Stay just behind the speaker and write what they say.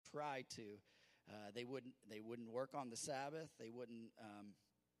try to. They wouldn't work on the Sabbath. They wouldn't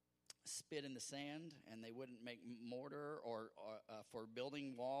spit in the sand, and they wouldn't make mortar or for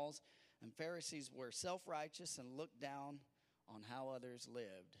building walls. And Pharisees were self-righteous and looked down on how others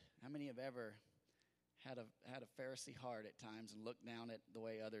lived. How many have ever had a Pharisee heart at times and looked down at the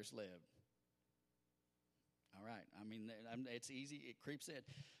way others lived? All right. I mean, it's easy. It creeps in.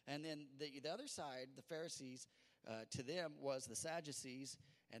 And then the other side, the Pharisees, to them was the Sadducees.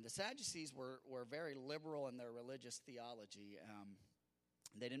 And the Sadducees were very liberal in their religious theology.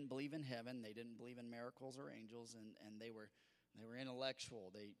 They didn't believe in heaven. They didn't believe in miracles or angels. And they were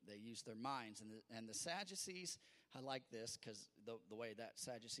intellectual. They used their minds. And the Sadducees, I like this because the way that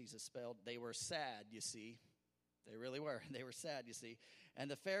Sadducees is spelled, they were sad, you see. They really were. They were sad, you see. And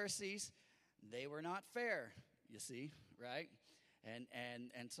the Pharisees, they were not fair, you see, right?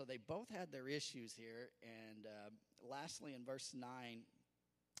 And so they both had their issues here. And lastly, in verse 9,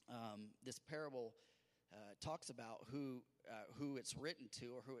 this parable talks about who it's written to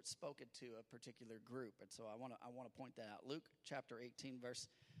or who it's spoken to a particular group. And so I want to point that out. Luke chapter 18, verse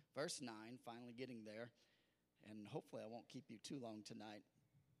 9, finally getting there. And hopefully I won't keep you too long tonight.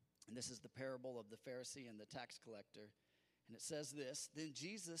 And this is the parable of the Pharisee and the tax collector. And it says this: Then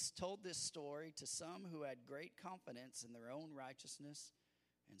Jesus told this story to some who had great confidence in their own righteousness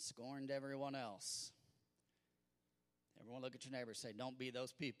and scorned everyone else. Everyone look at your neighbor and say, don't be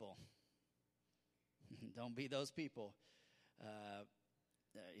those people. Don't be those people.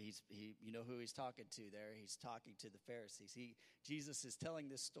 You know who he's talking to there. He's talking to the Pharisees. Jesus is telling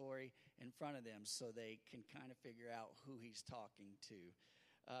this story in front of them so they can kind of figure out who he's talking to.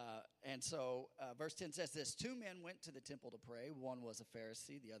 And so verse 10 says this: 2 men went to the temple to pray. One was a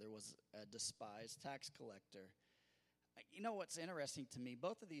Pharisee. The other was a despised tax collector. You know what's interesting to me?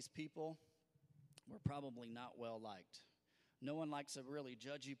 Both of these people were probably not well liked. No one likes a really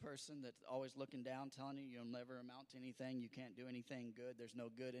judgy person that's always looking down, telling you you'll never amount to anything. You can't do anything good. There's no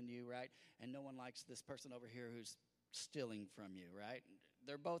good in you, right? And no one likes this person over here who's stealing from you, right?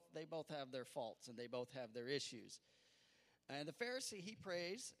 They both have their faults and they both have their issues. And the Pharisee, he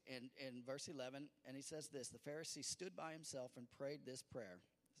prays in verse 11, and he says this: the Pharisee stood by himself and prayed this prayer.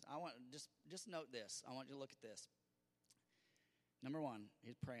 I want just note this. I want you to look at this. Number one,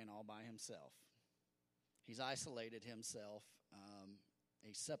 he's praying all by himself. He's isolated himself.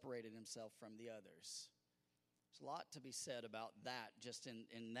 He separated himself from the others. There's a lot to be said about that, just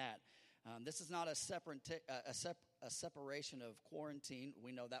in that. This is not a separation of quarantine.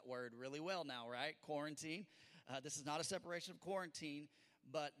 We know that word really well now, right? Quarantine. This is not a separation of quarantine,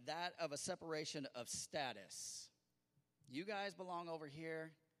 but that of a separation of status. You guys belong over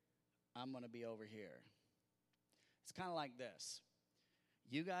here. I'm going to be over here. It's kind of like this.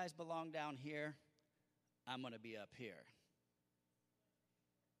 You guys belong down here. I'm going to be up here.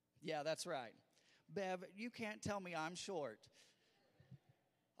 Yeah, that's right. Bev, you can't tell me I'm short.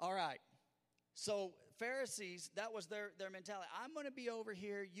 All right. So Pharisees, that was their mentality. I'm going to be over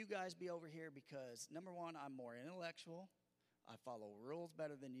here. You guys be over here because, number one, I'm more intellectual. I follow rules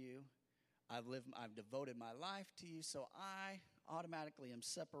better than you. I've devoted my life to you, so I automatically am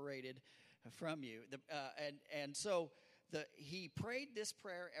separated from you. He prayed this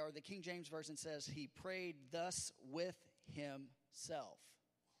prayer, or the King James Version says he prayed thus with himself.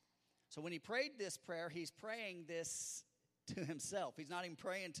 So when he prayed this prayer, he's praying this to himself. He's not even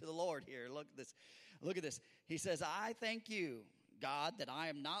praying to the Lord here. Look at this. Look at this. He says, I thank you, God, that I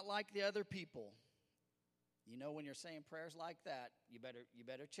am not like the other people. You know, when you're saying prayers like that, you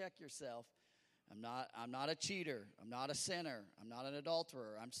better check yourself. I'm not a cheater. I'm not a sinner. I'm not an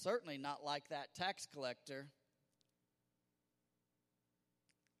adulterer. I'm certainly not like that tax collector.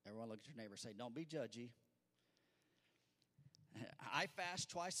 Everyone look at your neighbor and say, don't be judgy. I fast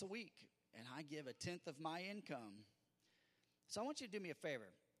twice a week, and I give 1/10 of my income. So I want you to do me a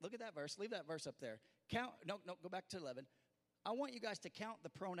favor. Look at that verse. Leave that verse up there. No, go back to 11. I want you guys to count the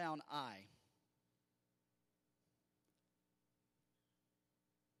pronoun I.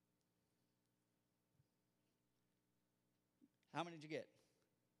 How many did you get?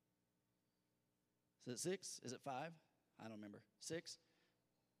 Is it 6? Is it 5? I don't remember. 6?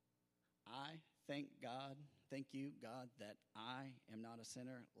 I thank you, God, that I am not a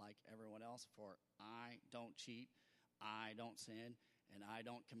sinner like everyone else, for I don't cheat, I don't sin, and I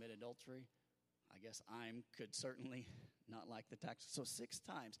don't commit adultery. I guess could certainly not like the tax. So 6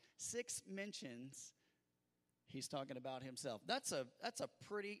 times, 6 mentions, he's talking about himself. That's a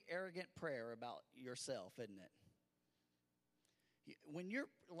pretty arrogant prayer about yourself, isn't it? When your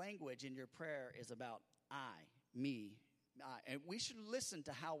language in your prayer is about I, me, and we should listen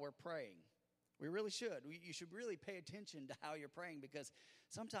to how we're praying. We really should. You should really pay attention to how you're praying, because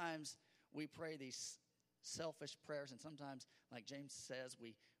Sometimes we pray these selfish prayers, and sometimes, like James says,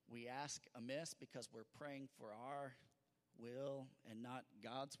 we ask amiss because we're praying for our will and not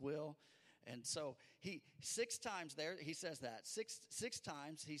God's will. And so he 6 times there, he says that. Six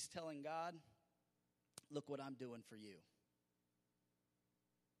times he's telling God, look what I'm doing for you.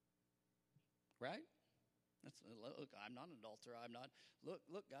 Right? Look, I'm not an adulterer.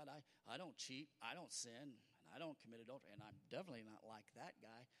 Look, God, I don't cheat. I don't sin. And I don't commit adultery. And I'm definitely not like that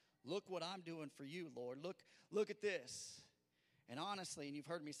guy. Look what I'm doing for you, Lord. Look at this. And honestly, and you've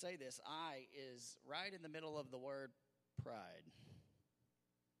heard me say this, I is right in the middle of the word pride.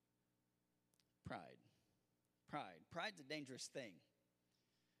 Pride. Pride's a dangerous thing.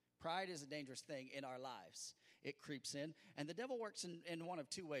 Pride is a dangerous thing in our lives. It creeps in. And the devil works in one of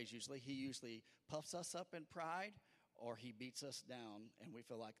 2 ways usually. He usually puffs us up in pride, or he beats us down and we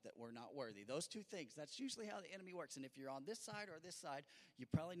feel like that we're not worthy. Those 2 things, that's usually how the enemy works. And if you're on this side or this side, you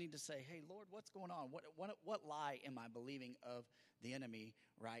probably need to say, hey, Lord, what's going on? What lie am I believing of the enemy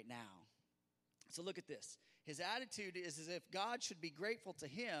right now? So look at this. His attitude is as if God should be grateful to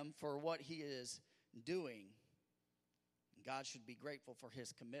him for what he is doing. God should be grateful for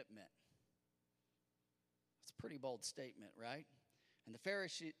his commitment. It's a pretty bold statement, right? And the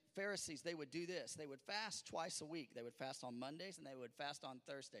Pharisees, they would do this. They would fast twice a week. They would fast on Mondays and they would fast on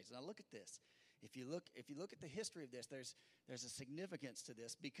Thursdays. Now look at this. If you look at the history of this, there's a significance to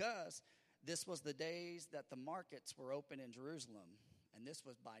this, because this was the days that the markets were open in Jerusalem, and this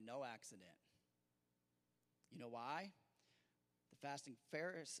was by no accident. You know why? The fasting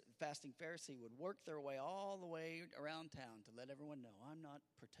Pharisee would work their way all the way around town to let everyone know, I'm not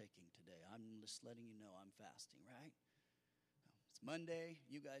partaking today. I'm just letting you know I'm fasting, right? It's Monday.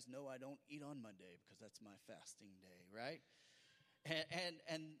 You guys know I don't eat on Monday because that's my fasting day, right?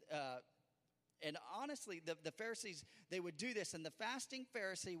 And honestly, the Pharisees, they would do this, and the fasting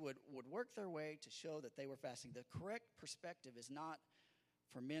Pharisee would work their way to show that they were fasting. The correct perspective is not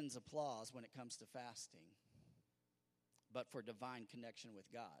for men's applause when it comes to fasting, but for divine connection with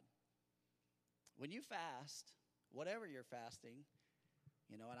God. When you fast, whatever you're fasting,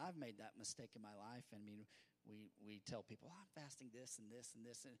 and I've made that mistake in my life. I mean, we tell people, I'm fasting this and this and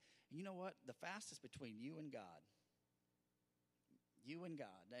this. And you know what? The fast is between you and God. You and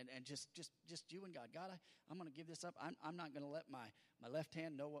God. And just you and God. God, I'm going to give this up. I'm not going to let my left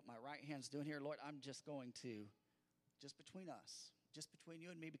hand know what my right hand's doing here. Lord, I'm just going to, just between us, just between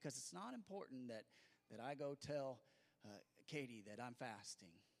you and me, because it's not important that I go tell Katie that I'm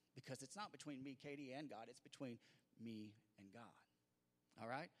fasting, because it's not between me, Katie, and God. It's between me and God. All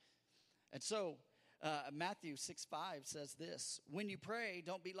right? And so Matthew 6:5 says this, when you pray,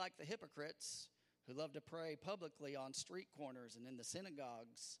 don't be like the hypocrites who love to pray publicly on street corners and in the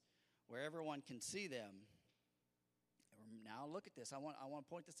synagogues where everyone can see them. Now look at this. I want to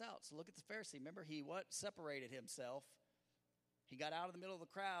point this out. So look at the Pharisee. Remember, he separated himself. He got out of the middle of the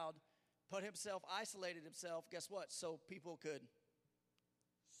crowd, isolated himself, guess what? So people could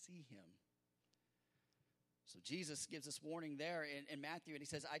see him. So Jesus gives us warning there in Matthew, and he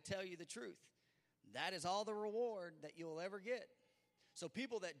says, I tell you the truth. That is all the reward that you'll ever get. So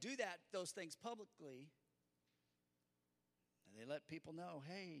people that do those things publicly, they let people know,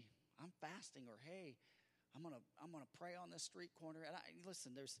 hey, I'm fasting, or hey, I'm gonna pray on this street corner. And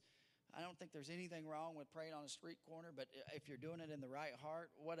listen, I don't think there's anything wrong with praying on a street corner, but if you're doing it in the right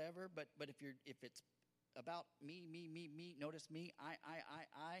heart, whatever. But if it's about me, notice me,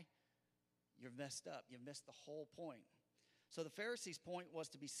 I, you've messed up. You've missed the whole point. So the Pharisees' point was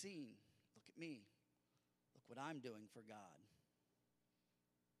to be seen. Look at me. Look what I'm doing for God.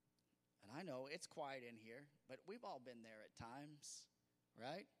 And I know it's quiet in here, but we've all been there at times,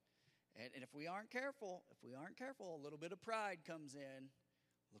 right? And if we aren't careful, a little bit of pride comes in.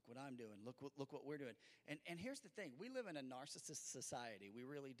 Look what I'm doing. Look what we're doing. And here's the thing. We live in a narcissist society. We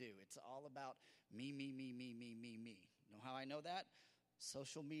really do. It's all about me. You know how I know that?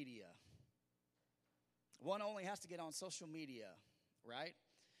 Social media. One only has to get on social media, right?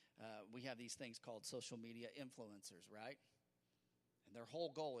 We have these things called social media influencers, right? And their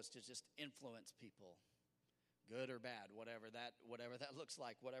whole goal is to just influence people, good or bad, whatever that looks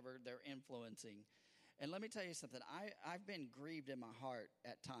like, whatever they're influencing. And let me tell you something. I've been grieved in my heart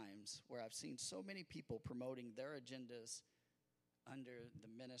at times where I've seen so many people promoting their agendas under the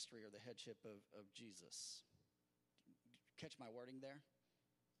ministry or the headship of Jesus. Catch my wording there?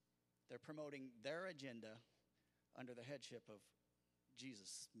 They're promoting their agenda under the headship of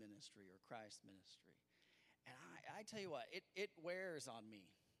Jesus' ministry or Christ's ministry. And I tell you what, it wears on me.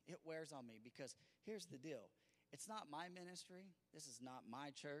 It wears on me because here's the deal. It's not my ministry. This is not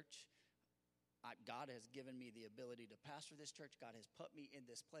my church. God has given me the ability to pastor this church. God has put me in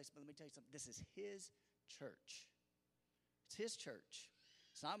this place. But let me tell you something. This is his church. It's his church.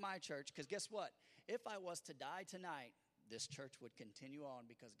 It's not my church. Because guess what? If I was to die tonight, this church would continue on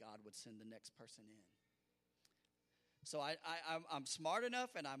because God would send the next person in. So I'm smart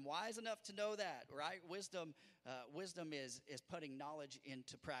enough and I'm wise enough to know that, right? Wisdom is putting knowledge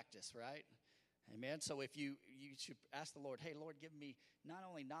into practice, right? Amen. So if you should ask the Lord, hey, Lord, give me not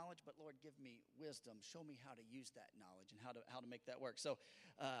only knowledge, but Lord, give me wisdom. Show me how to use that knowledge and how to make that work. So,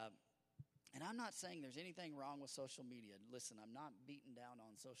 and I'm not saying there's anything wrong with social media. Listen, I'm not beating down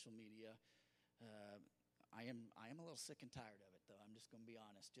on social media. I am a little sick and tired of it, though. I'm just going to be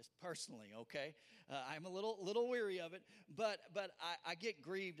honest, just personally, okay? I'm a little weary of it, but I get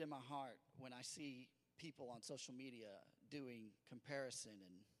grieved in my heart when I see people on social media doing comparison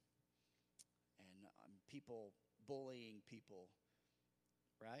and people bullying people,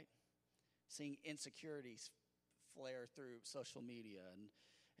 right? Seeing insecurities flare through social media,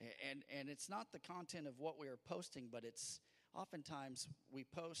 and it's not the content of what we are posting, but it's oftentimes we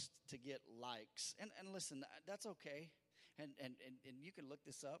post to get likes. And listen, that's okay. And you can look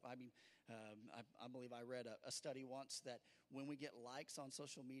this up. I mean, I believe I read a study once that when we get likes on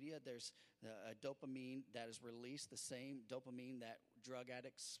social media, there's a dopamine that is released, the same dopamine that drug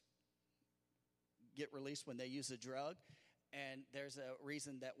addicts get released when they use a drug. And there's a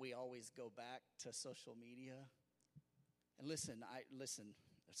reason that we always go back to social media. And listen,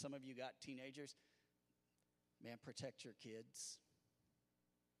 if some of you got teenagers, man, protect your kids.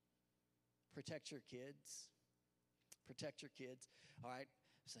 Protect your kids. Protect your kids. All right.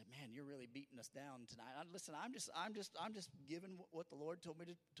 Say, man, you're really beating us down tonight. Listen, I'm just giving what the Lord told me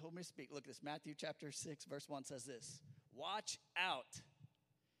to speak. Look at this. Matthew chapter 6, verse 1 says this. Watch out.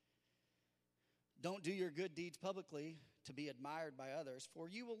 Don't do your good deeds publicly to be admired by others, for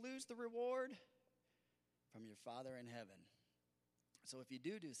you will lose the reward from your Father in heaven. So if you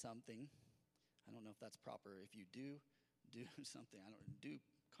do something, I don't know if that's proper. If you do something, do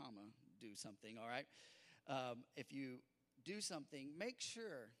something, all right? If you do something, make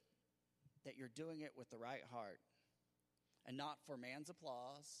sure that you're doing it with the right heart and not for man's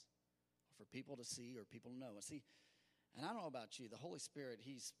applause or for people to see or people to know. See, and I don't know about you, the Holy Spirit,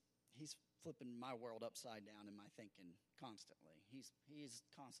 he's flipping my world upside down in my thinking constantly. He's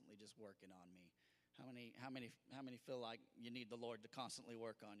constantly just working on me. How many feel like you need the Lord to constantly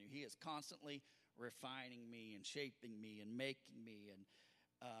work on you? He is constantly refining me and shaping me and making me, and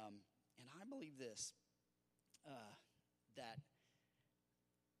I believe this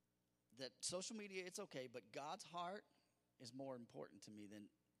that social media, it's okay, but God's heart is more important to me than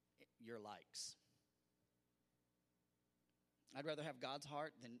your likes. I'd rather have God's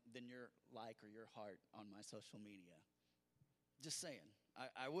heart than your like or your heart on my social media. Just saying.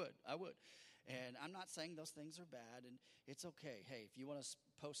 I would. And I'm not saying those things are bad, and it's okay. Hey, if you want to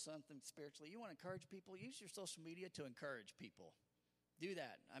post something spiritually, you want to encourage people, use your social media to encourage people. Do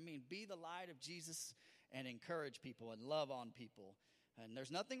that. I mean, be the light of Jesus and encourage people and love on people. And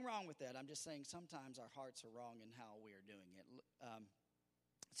there's nothing wrong with that. I'm just saying sometimes our hearts are wrong in how we are doing it.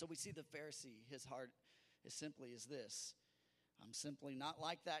 So we see the Pharisee, his heart is simply as this. I'm simply not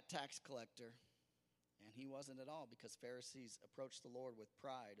like that tax collector. And he wasn't at all, because Pharisees approached the Lord with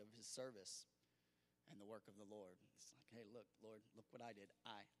pride of his service and the work of the Lord. It's like, hey, look, Lord, look what I did.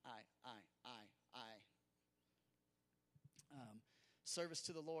 I. Service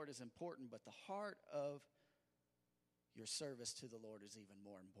to the Lord is important, but the heart of your service to the Lord is even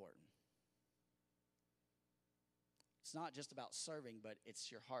more important. It's not just about serving, but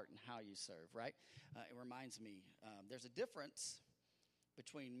it's your heart and how you serve, right? It reminds me, there's a difference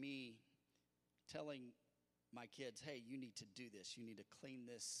between me telling my kids, hey, you need to do this. You need to clean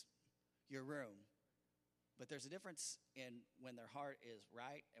your room. But there's a difference in when their heart is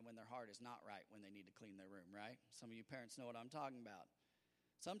right and when their heart is not right when they need to clean their room, right? Some of you parents know what I'm talking about.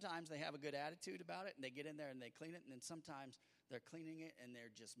 Sometimes they have a good attitude about it, and they get in there and they clean it, and then sometimes they're cleaning it and they're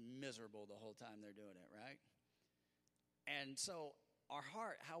just miserable the whole time they're doing it, right? And so our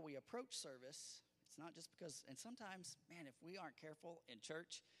heart, how we approach service, it's not just because, and sometimes, man, if we aren't careful in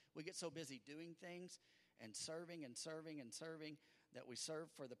church, we get so busy doing things and serving that we serve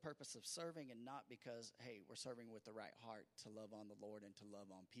for the purpose of serving and not because, hey, we're serving with the right heart to love on the Lord and to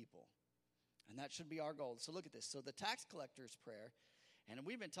love on people. And that should be our goal. So look at this. So the tax collector's prayer, and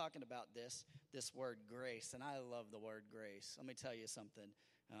we've been talking about this word grace, and I love the word grace. Let me tell you something.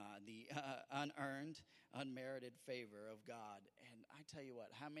 The unearned, unmerited favor of God. And I tell you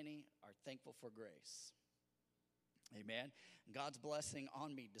what, how many are thankful for grace? Amen. God's blessing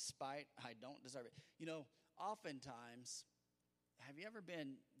on me despite I don't deserve it. You know, oftentimes, have you ever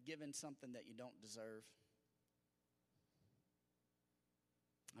been given something that you don't deserve?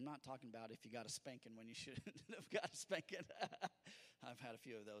 I'm not talking about if you got a spanking when you shouldn't have got a spanking. I've had a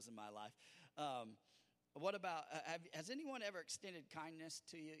few of those in my life. What about, has anyone ever extended kindness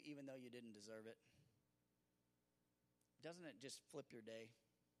to you even though you didn't deserve it? Doesn't it just flip your day?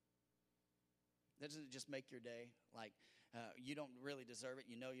 Doesn't it just make your day? Like, you don't really deserve it.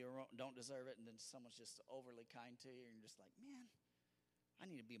 You know you don't deserve it, and then someone's just overly kind to you, and you're just like, man, I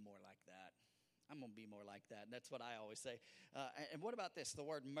need to be more like that. I'm going to be more like that. And that's what I always say. And what about this? The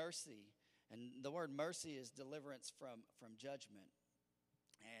word mercy. And the word mercy is deliverance from judgment.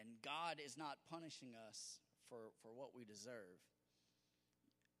 And God is not punishing us for what we deserve.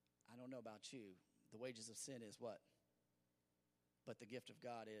 I don't know about you. The wages of sin is what? But the gift of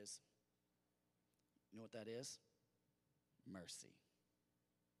God is, you know what that is? Mercy.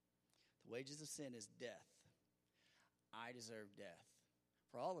 The wages of sin is death. I deserve death.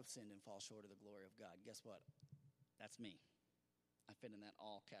 For all have sinned and fall short of the glory of God. Guess what? That's me. I fit in that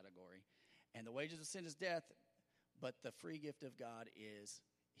all category. And the wages of sin is death, but the free gift of God is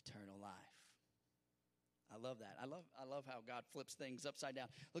eternal life. I love that. I love how God flips things upside down.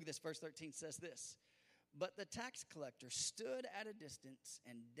 Look at this. Verse 13 says this. But the tax collector stood at a distance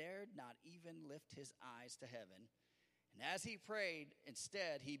and dared not even lift his eyes to heaven. And as he prayed,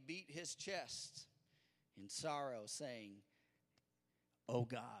 instead, he beat his chest in sorrow, saying, "O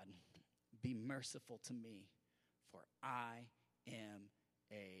God, be merciful to me, for I am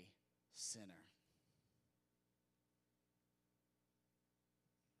a sinner."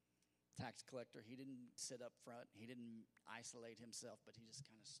 Tax collector, he didn't sit up front. He didn't isolate himself, but he just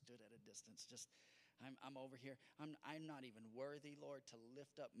kind of stood at a distance. I'm over here. I'm not even worthy, Lord, to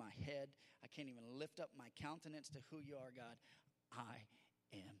lift up my head. I can't even lift up my countenance to who you are, God. I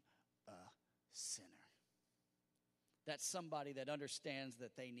am a sinner. That's somebody that understands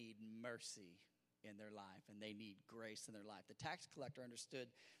that they need mercy in their life and they need grace in their life. The tax collector understood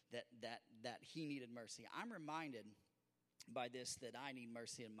that he needed mercy. I'm reminded by this that I need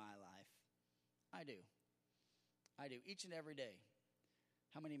mercy in my life. I do. Each and every day.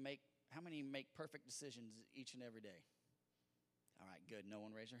 How many make perfect decisions each and every day? All right, good. No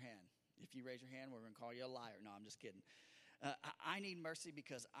one raise your hand. If you raise your hand, we're going to call you a liar. No, I'm just kidding. I need mercy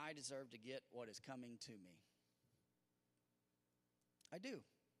because I deserve to get what is coming to me. I do.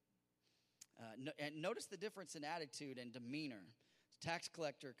 And notice the difference in attitude and demeanor. Tax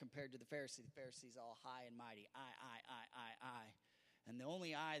collector compared to the Pharisee. The Pharisee's all high and mighty. I. And the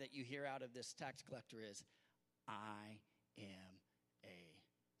only I that you hear out of this tax collector is, I am a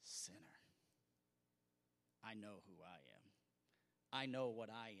sinner. I know who I am. I know what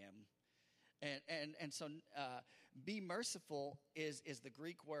I am. And so be merciful is the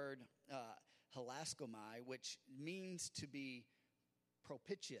Greek word hilaskomai, which means to be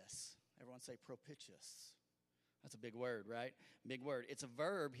propitious. Everyone say propitious. That's a big word, right? Big word. It's a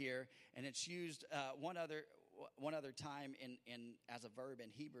verb here, and it's used one other time in as a verb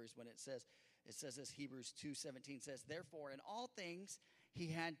in Hebrews when it says this. Hebrews 2:17 says, "Therefore, in all things he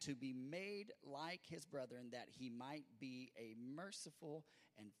had to be made like his brethren, that he might be a merciful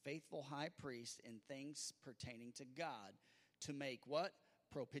and faithful high priest in things pertaining to God, to make" what?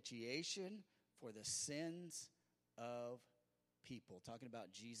 "Propitiation for the sins of people." Talking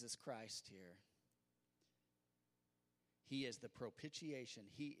about Jesus Christ here. He is the propitiation.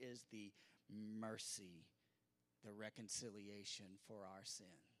 He is the mercy, the reconciliation for our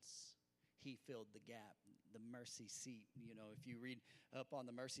sins. He filled the gap, the mercy seat. You know, if you read up on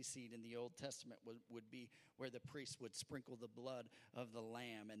the mercy seat in the Old Testament would be where the priest would sprinkle the blood of the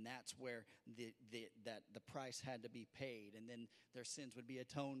lamb, and that's where the price had to be paid, and then their sins would be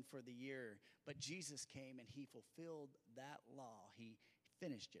atoned for the year. But Jesus came and he fulfilled that law. He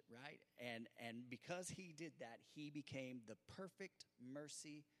finished it, right? And because he did that, he became the perfect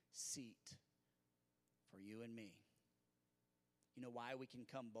mercy seat for you and me. You know why we can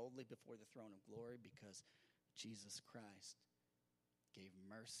come boldly before the throne of glory? Because Jesus Christ gave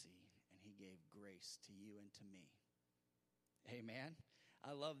mercy and he gave grace to you and to me. Amen.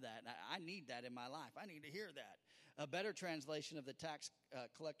 I love that. I need that in my life. I need to hear that. A better translation of the tax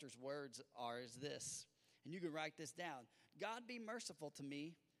collector's words is this, and you can write this down. God be merciful to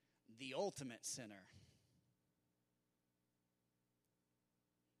me, the ultimate sinner.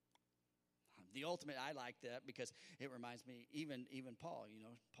 The ultimate, I like that because it reminds me, even Paul, you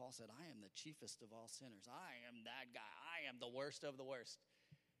know, Paul said, I am the chiefest of all sinners. I am that guy. I am the worst of the worst.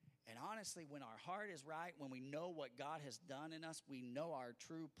 And honestly, when our heart is right, when we know what God has done in us, we know our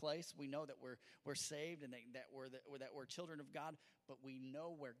true place. We know that we're saved and that we're children of God, but we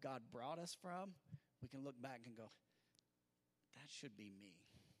know where God brought us from. We can look back and go, that should be me.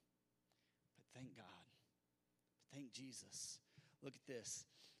 Thank God. Thank Jesus. Look at this.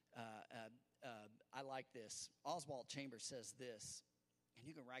 I like this. Oswald Chambers says this, and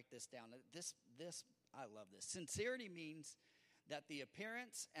you can write this down. I love this. Sincerity means that the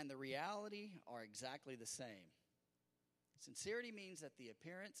appearance and the reality are exactly the same. Sincerity means that the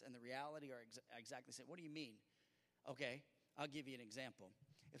appearance and the reality are exactly the same. What do you mean? Okay, I'll give you an example.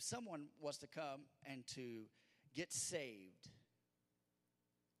 If someone was to come and to get saved,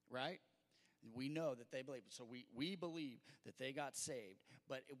 right? We know that they believe. So we believe that they got saved.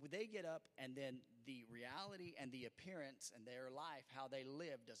 But if they get up and then the reality and the appearance and their life, how they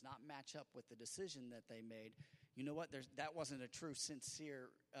live, does not match up with the decision that they made, you know what? That wasn't a true, sincere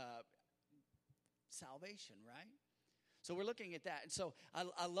salvation, right? So we're looking at that. And so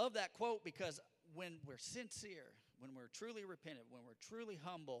I love that quote, because when we're sincere, when we're truly repentant, when we're truly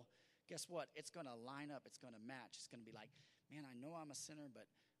humble, guess what? It's going to line up. It's going to match. It's going to be like, man, I know I'm a sinner, but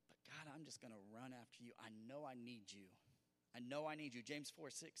God, I'm just going to run after you. I know I need you. I know I need you. James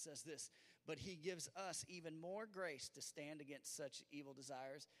 4:6 says this, but he gives us even more grace to stand against such evil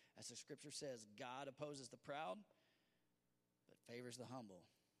desires. As the scripture says, God opposes the proud, but favors the humble.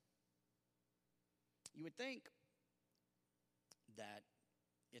 You would think that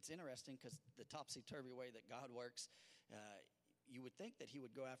it's interesting, because the topsy-turvy way that God works, you would think that he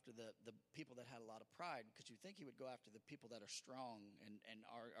would go after the people that had a lot of pride, because you think he would go after the people that are strong and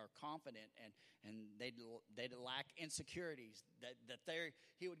are confident and they'd lack insecurities, that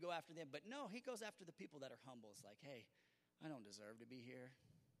he would go after them. But no, he goes after the people that are humble. It's like, hey, I don't deserve to be here.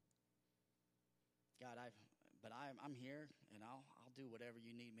 God, I'm here, and I'll do whatever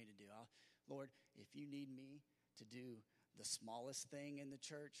you need me to do. Lord, if you need me to do the smallest thing in the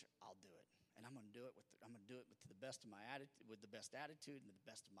church, I'll do it. And I'm going to do it with the best of my attitude, with the best attitude and the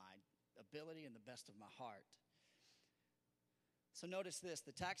best of my ability and the best of my heart. So notice this: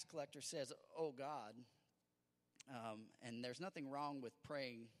 the tax collector says, "Oh God," and there's nothing wrong with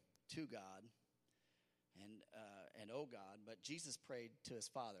praying to God and "Oh God," but Jesus prayed to his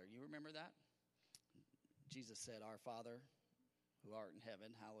Father. You remember that? Jesus said, "Our Father, who art in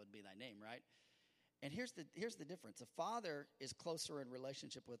heaven, hallowed be thy name." Right? And here's the difference: a father is closer in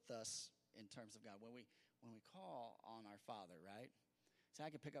relationship with us in terms of God. When we call on our Father, right? So I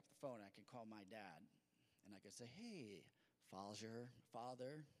can pick up the phone and I can call my dad, and I can say, "Hey,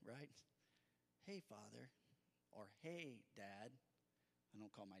 Father," right? "Hey, Father," or "Hey, Dad." I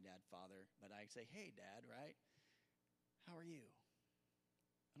don't call my dad Father, but I say, "Hey, Dad," right? "How are you?"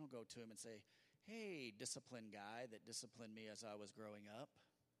 I don't go to him and say, "Hey, disciplined guy that disciplined me as I was growing up."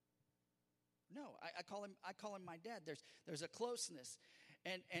 No, I call him my dad. There's a closeness.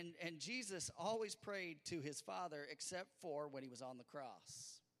 And Jesus always prayed to his Father, except for when he was on the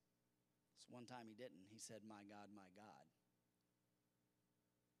cross. So one time he didn't. He said, my God,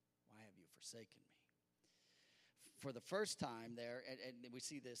 why have you forsaken me?" For the first time there, and we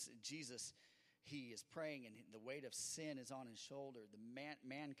see this, Jesus, he is praying, and the weight of sin is on his shoulder. The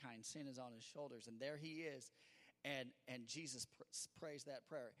mankind sin is on his shoulders, and there he is. And Jesus prays that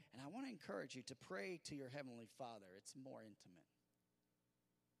prayer. And I want to encourage you to pray to your Heavenly Father. It's more intimate.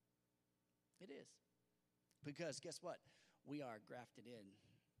 It is. Because guess what? We are grafted in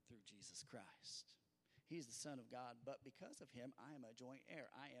through Jesus Christ. He's the Son of God, but because of him, I am a joint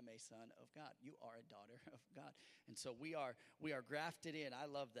heir. I am a son of God. You are a daughter of God. And so we are grafted in. I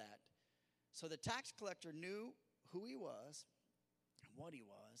love that. So the tax collector knew who he was and what he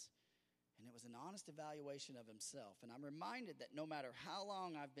was. And it was an honest evaluation of himself. And I'm reminded that no matter how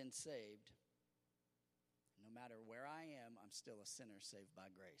long I've been saved, no matter where I am, I'm still a sinner saved by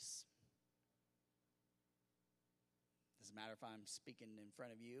grace. Doesn't matter if I'm speaking in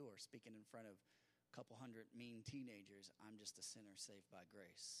front of you or speaking in front of a couple hundred mean teenagers, I'm just a sinner saved by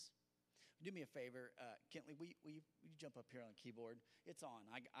grace. Do me a favor, Kentley, will you jump up here on the keyboard? It's on.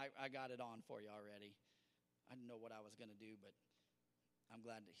 I got it on for you already. I didn't know what I was going to do, but I'm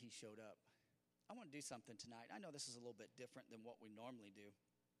glad that he showed up. I want to do something tonight. I know this is a little bit different than what we normally do,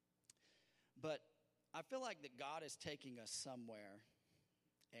 but I feel like that God is taking us somewhere.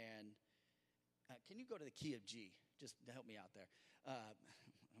 And can you go to the key of G, just to help me out there?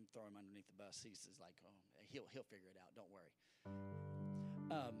 I'm throwing him underneath the bus. He's like, oh, he'll figure it out. Don't worry.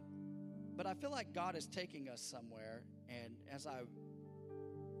 But I feel like God is taking us somewhere, and as I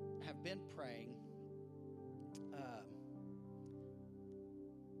have been praying,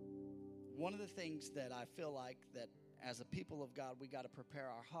 one of the things that I feel like that as a people of God, we got to prepare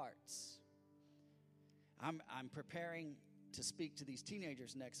our hearts. I'm preparing to speak to these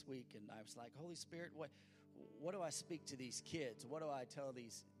teenagers next week, and I was like, Holy Spirit, what do I speak to these kids? What do I tell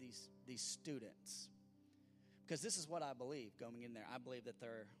these students? Because this is what I believe going in there. I believe that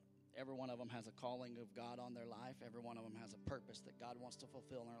they're Every one of them has a calling of God on their life. Every one of them has a purpose that God wants to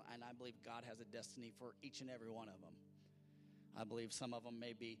fulfill. And I believe God has a destiny for each and every one of them. I believe some of them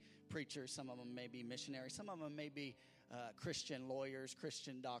may be preachers. Some of them may be missionaries. Some of them may be Christian lawyers,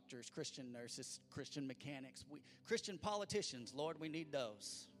 Christian doctors, Christian nurses, Christian mechanics, Christian politicians. Lord, we need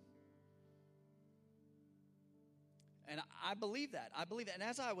those. And I believe that. I believe that. And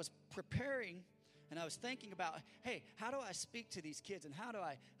as I was preparing and I was thinking about, hey, how do I speak to these kids and how do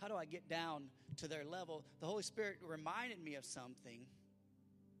I get down to their level? The Holy Spirit reminded me of something.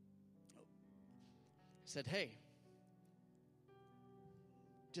 He said, hey,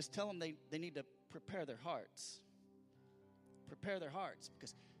 just tell them they need to prepare their hearts. Prepare their hearts.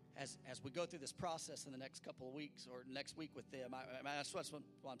 Because as we go through this process in the next couple of weeks or next week with them, that's what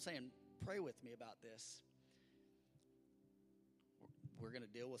I'm saying. Pray with me about this. We're going to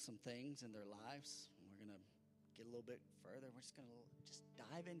deal with some things in their lives. We're going to get a little bit further. We're just going to just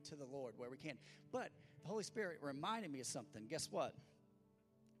dive into the Lord where we can. But the Holy Spirit reminded me of something. Guess what?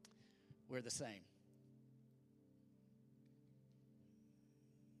 We're the same.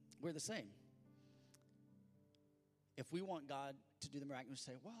 We're the same. If we want God to do the miraculous,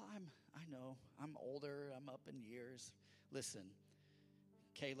 say, well, I know, I'm older, I'm up in years. Listen,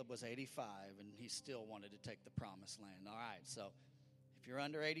 Caleb was 85, and he still wanted to take the promised land. All right, so if you're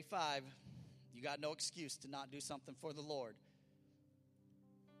under 85, you got no excuse to not do something for the Lord.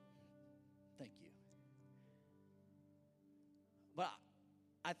 Thank you. But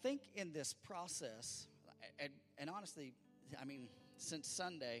I think in this process, and honestly, I mean, since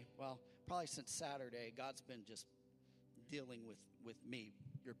Sunday, well, probably since Saturday, God's been just dealing with me,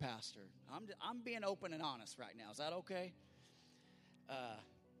 your pastor. I'm being open and honest right now. Is that okay?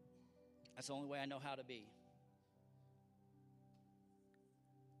 That's the only way I know how to be.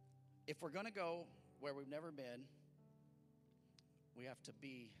 If we're going to go where we've never been, we have to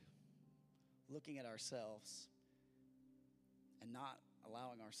be looking at ourselves and not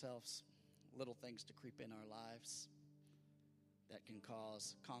allowing ourselves little things to creep in our lives that can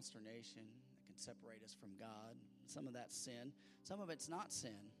cause consternation, that can separate us from God. Some of that's sin. Some of it's not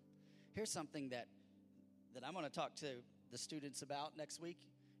sin. Here's something that I'm going to talk to the students about next week.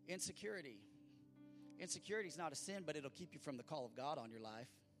 Insecurity. Insecurity is not a sin, but it'll keep you from the call of God on your life.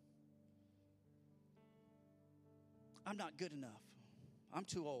 I'm not good enough. I'm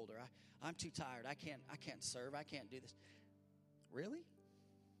too old, or I'm too tired. I can't serve. I can't do this. Really?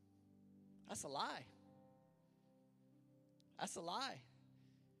 That's a lie. That's a lie.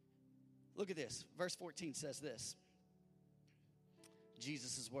 Look at this. Verse 14 says this.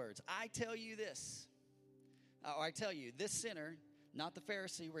 Jesus' words. I tell you this. Or I tell you, this sinner, not the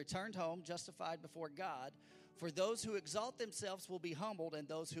Pharisee, returned home justified before God. For those who exalt themselves will be humbled, and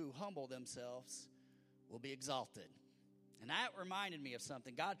those who humble themselves will be exalted. And that reminded me of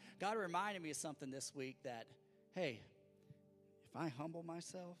something. God reminded me of something this week that, hey, if I humble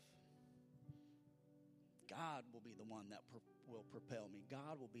myself, God will be the one that will propel me.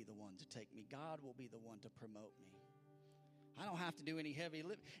 God will be the one to take me. God will be the one to promote me. I don't have to do any heavy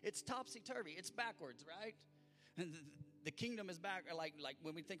lifting. It's topsy-turvy. It's backwards, right? And the kingdom is back. Like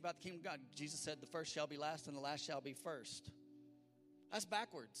when we think about the kingdom of God, Jesus said the first shall be last and the last shall be first. That's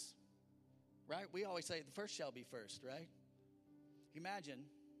backwards, right? We always say the first shall be first, right? Imagine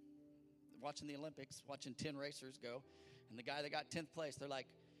watching the Olympics, watching 10 racers go, and the guy that got 10th place, they're like,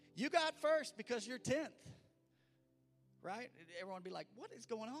 you got first because you're 10th, right? Everyone would be like, what is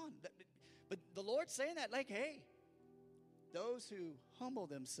going on? But the Lord's saying that, like, hey, those who humble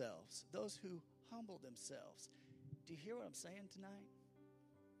themselves, do you hear what I'm saying tonight?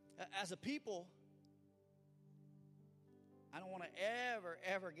 As a people, I don't want to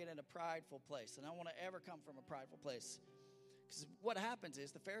ever get in a prideful place, and I don't want to ever come from a prideful place. Because what happens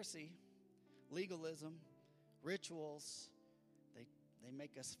is the Pharisee, legalism, rituals, they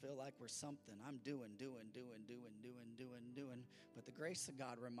make us feel like we're something. I'm doing. But the grace of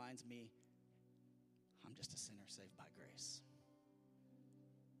God reminds me, I'm just a sinner saved by grace.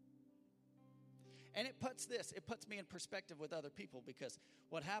 And it puts me in perspective with other people, because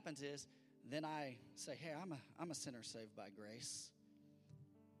what happens is, then I say, hey, I'm a sinner saved by grace.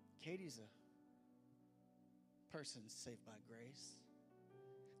 Katie's a person saved by grace.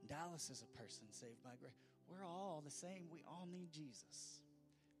 Dallas is a person saved by grace. We're all the same. We all need Jesus.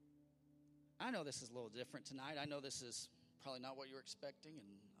 I know this is a little different tonight. I know this is probably not what you were expecting, and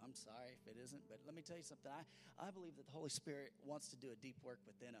I'm sorry if it isn't. But let me tell you something. I believe that the Holy Spirit wants to do a deep work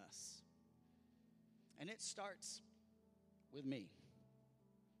within us. And it starts with me.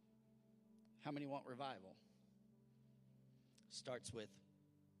 How many want revival? Starts with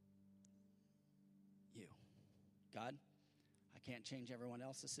you. God, I can't change everyone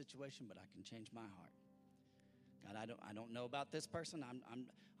else's situation, but I can change my heart. God, I don't know about this person. I'm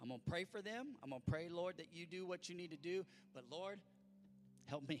going to pray for them. I'm going to pray, Lord, that you do what you need to do. But, Lord,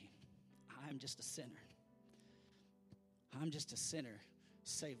 help me. I'm just a sinner. I'm just a sinner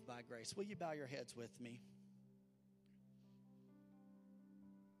saved by grace. Will you bow your heads with me?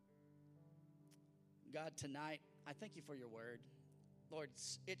 God, tonight, I thank you for your word. Lord,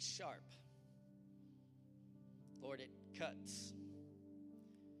 it's sharp. Lord, it cuts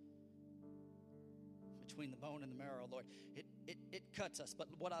between the bone and the marrow, Lord. It cuts us. But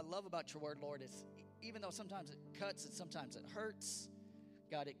what I love about your word, Lord, is even though sometimes it cuts and sometimes it hurts,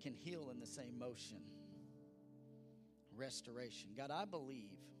 God, it can heal in the same motion. Restoration. God, I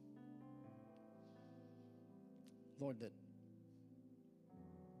believe, Lord, that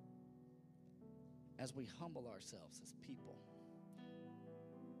as we humble ourselves as people,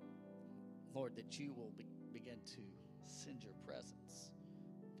 Lord, that you will begin to send your presence,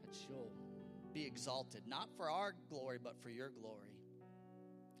 that you'll be exalted, not for our glory, but for your glory.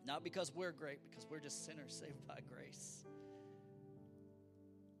 Not because we're great, because we're just sinners saved by grace.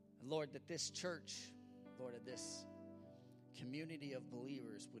 And Lord, that this church, Lord, that this community of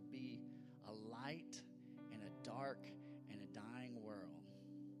believers would be a light in a dark and a dying world.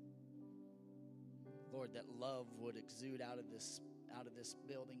 Lord, that love would exude out of this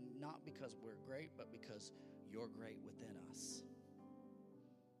building, not because we're great, but because you're great within us.